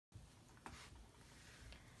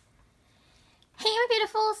Hey my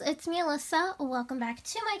beautifuls, it's me Alyssa. Welcome back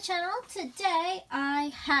to my channel. Today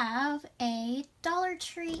I have a Dollar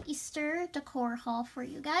Tree Easter decor haul for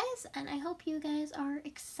you guys and I hope you guys are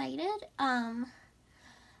excited. I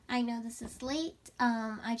know this is late.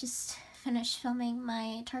 I just finished filming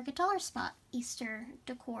my Target Dollar Spot Easter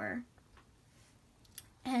decor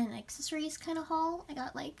and accessories kind of haul. I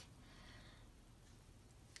got like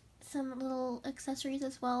some little accessories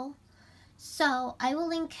as well. So I will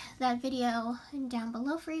link that video down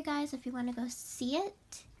below for you guys if you want to go see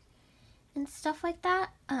it and stuff like that.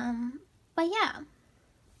 But yeah,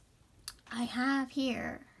 I have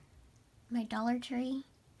here my Dollar Tree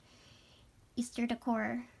Easter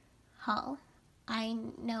decor haul. I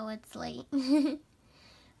know it's late,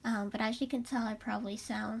 but as you can tell, I probably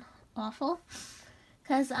sound awful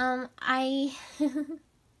because I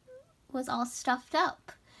was all stuffed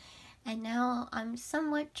up. And now I'm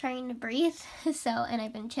somewhat trying to breathe, and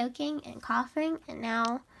I've been choking and coughing, and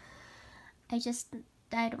now I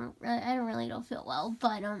don't really feel well,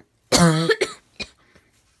 but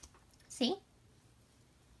see?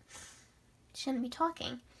 Shouldn't be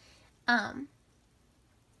talking. But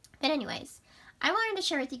anyways, I wanted to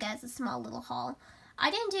share with you guys a small little haul. I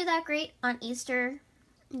didn't do that great on Easter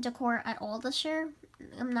decor at all this year.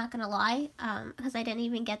 I'm not gonna lie, because I didn't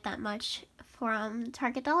even get that much from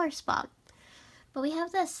Target Dollar Spot. But we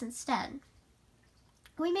have this instead.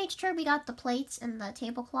 We made sure we got the plates and the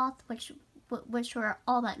tablecloth, which were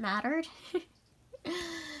all that mattered.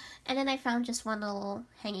 And then I found just one little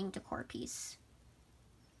hanging decor piece,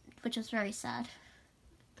 which was very sad.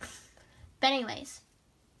 But anyways,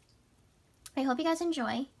 I hope you guys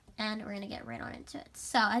enjoy, and we're gonna get right on into it.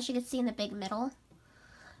 So as you can see in the big middle,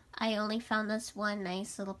 I only found this one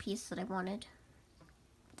nice little piece that I wanted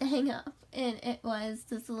to hang up, and it was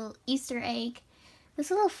this little Easter egg, this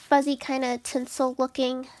little fuzzy kind of tinsel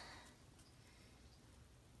looking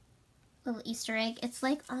little Easter egg. It's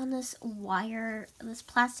like on this wire, this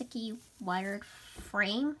plasticky wired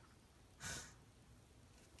frame.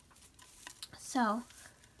 So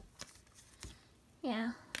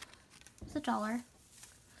yeah, it's $1,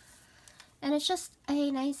 and it's just a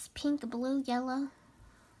nice pink, blue, yellow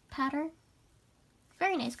pattern.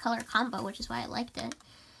 Very nice color combo, which is why I liked it.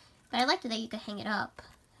 But I liked it that you could hang it up.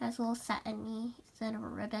 It has a little satiny instead of a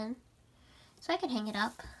ribbon. So I could hang it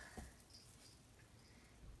up.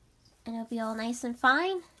 And it'll be all nice and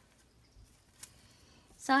fine.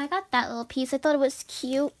 So I got that little piece. I thought it was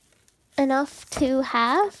cute enough to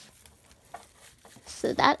have.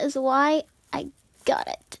 So that is why I got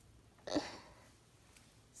it.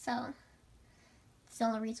 So, it's the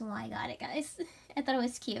only reason why I got it, guys. I thought it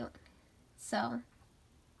was cute. So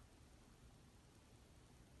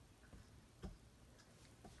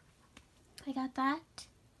I got that.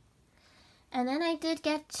 And then I did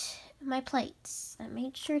get my plates. I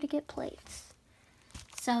made sure to get plates.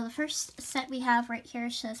 So the first set we have right here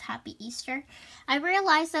says Happy Easter. I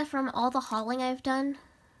realized that from all the hauling I've done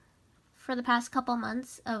for the past couple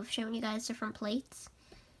months of showing you guys different plates,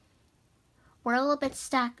 we're a little bit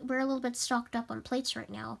stocked up on plates right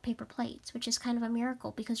now, paper plates, which is kind of a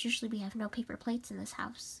miracle because usually we have no paper plates in this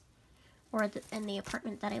house or in the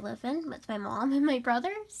apartment that I live in with my mom and my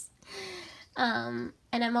brothers. And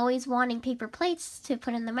I'm always wanting paper plates to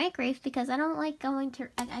put in the microwave because I don't like going to,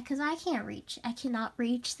 because I cannot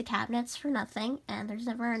reach the cabinets for nothing, and there's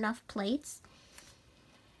never enough plates,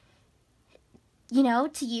 you know,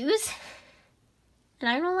 to use. And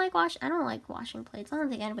I don't like washing plates. I don't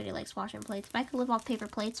think anybody likes washing plates. If I could live off paper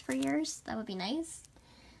plates for years, that would be nice.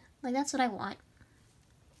 Like, that's what I want.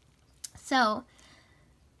 So,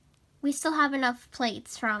 we still have enough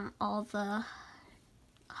plates from all the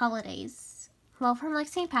holidays. Well, from like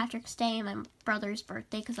St. Patrick's Day and my brother's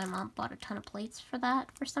birthday, because my mom bought a ton of plates for that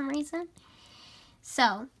for some reason.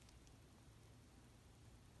 So,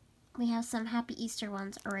 we have some Happy Easter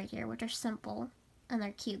ones right here, which are simple. And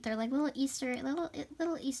they're cute. They're like little Easter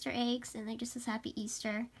eggs, and they just says Happy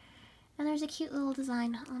Easter. And there's a cute little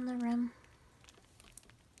design on the rim.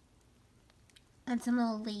 And some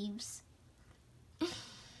little leaves.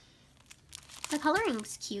 The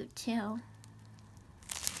coloring's cute too.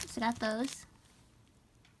 So I got those.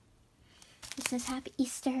 It says Happy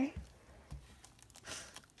Easter.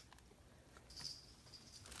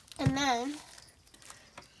 And then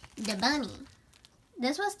the bunny.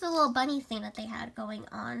 This was the little bunny thing that they had going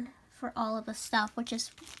on for all of the stuff, which is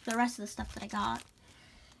the rest of the stuff that I got.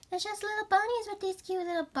 It's just little bunnies with these cute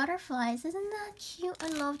little butterflies. Isn't that cute? I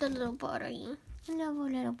love the little bunny. I love a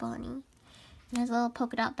little bunny. It has a little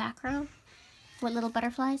polka dot background with little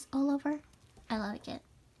butterflies all over. I like it.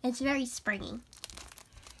 It's very springy.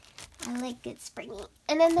 I like good springy.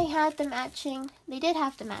 And then they had the matching. They did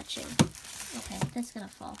have the matching. Okay, that's gonna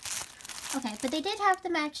fall. Okay, but they did have the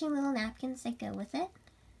matching little napkins that go with it.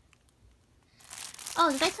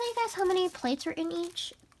 Oh, did I tell you guys how many plates are in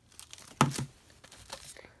each?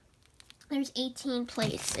 There's 18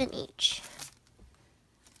 plates in each.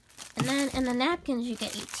 And then in the napkins you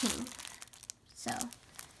get 18. So,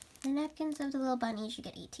 the napkins of the little bunnies you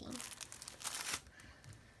get 18.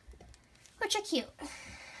 Which are cute.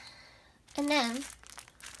 And then,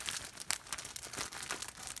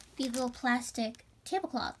 the little plastic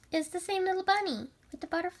tablecloth is the same little bunny with the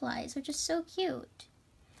butterflies, which is so cute.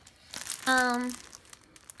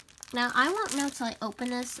 Now I won't know till I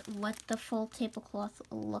open this what the full tablecloth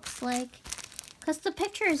looks like, because the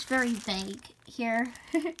picture is very vague here.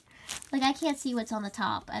 Like, I can't see what's on the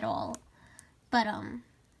top at all. But, I'm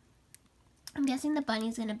guessing the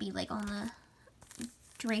bunny's gonna be, like, on the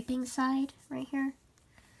draping side right here,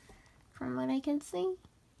 from what I can see.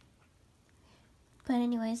 But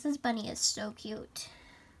anyways, this bunny is so cute.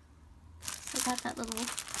 So I got that little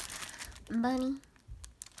bunny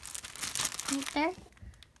right there.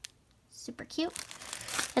 Super cute.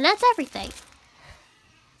 And that's everything.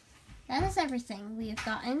 That is everything we have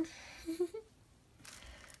gotten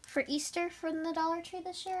for Easter from the Dollar Tree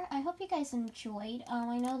this year. I hope you guys enjoyed.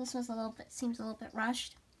 I know this was seems a little bit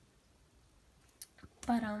rushed.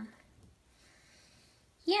 But,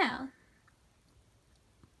 yeah.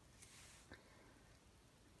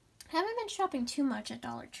 I haven't been shopping too much at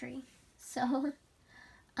Dollar Tree. So,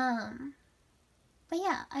 but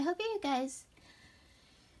yeah, I hope you guys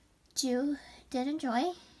did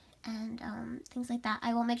enjoy, and things like that.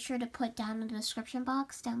 I will make sure to put down in the description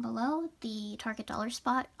box down below the Target Dollar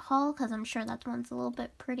Spot haul, because I'm sure that one's a little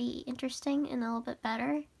bit pretty interesting and a little bit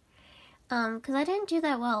better. Because I didn't do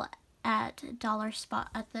that well at Dollar Spot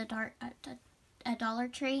at Dollar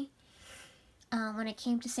Tree when it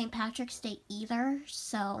came to St. Patrick's Day either.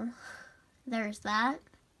 So there's that.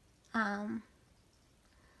 But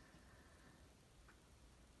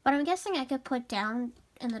I'm guessing I could put down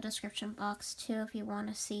in the description box too if you want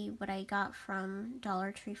to see what I got from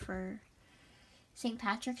Dollar Tree for St.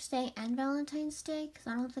 Patrick's Day and Valentine's Day, because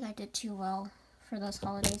I don't think I did too well for those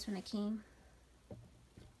holidays when it came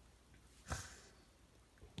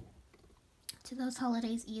to those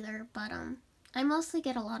holidays either. But I mostly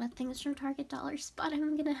get a lot of things from Target Dollar Spot,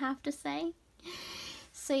 I'm gonna have to say.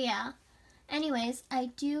 So yeah, anyways,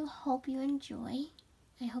 I do hope you enjoy.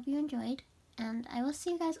 I hope you enjoyed. And I will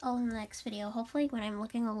see you guys all in the next video, hopefully when I'm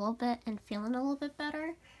looking a little bit and feeling a little bit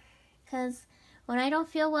better. Because when I don't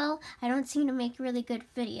feel well, I don't seem to make really good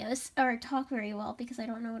videos or talk very well because I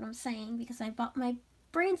don't know what I'm saying. Because my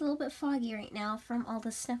brain's a little bit foggy right now from all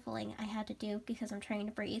the sniffling I had to do because I'm trying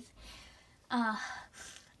to breathe. I've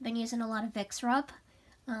been using a lot of Vicks Rub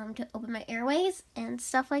to open my airways and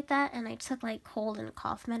stuff like that. And I took like cold and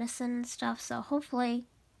cough medicine and stuff, so hopefully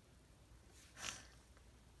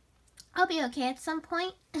I'll be okay at some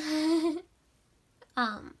point. But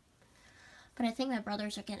I think my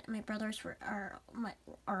brothers are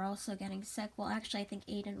also getting sick. Well, actually, I think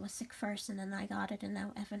Aiden was sick first, and then I got it, and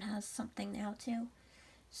now Evan has something now too.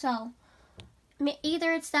 So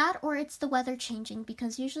either it's that or it's the weather changing,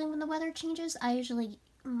 because usually when the weather changes,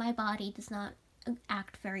 my body does not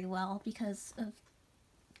act very well because of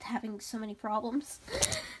having so many problems.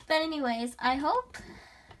 But anyways, I hope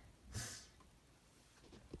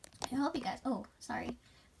you guys,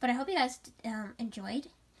 I hope you guys enjoyed,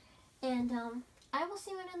 and I will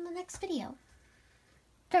see you in the next video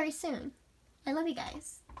very soon. I love you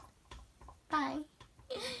guys. Bye.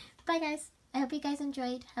 Bye, guys. I hope you guys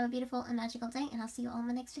enjoyed. Have a beautiful and magical day, and I'll see you all in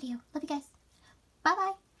the next video. Love you guys.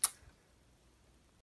 Bye-bye.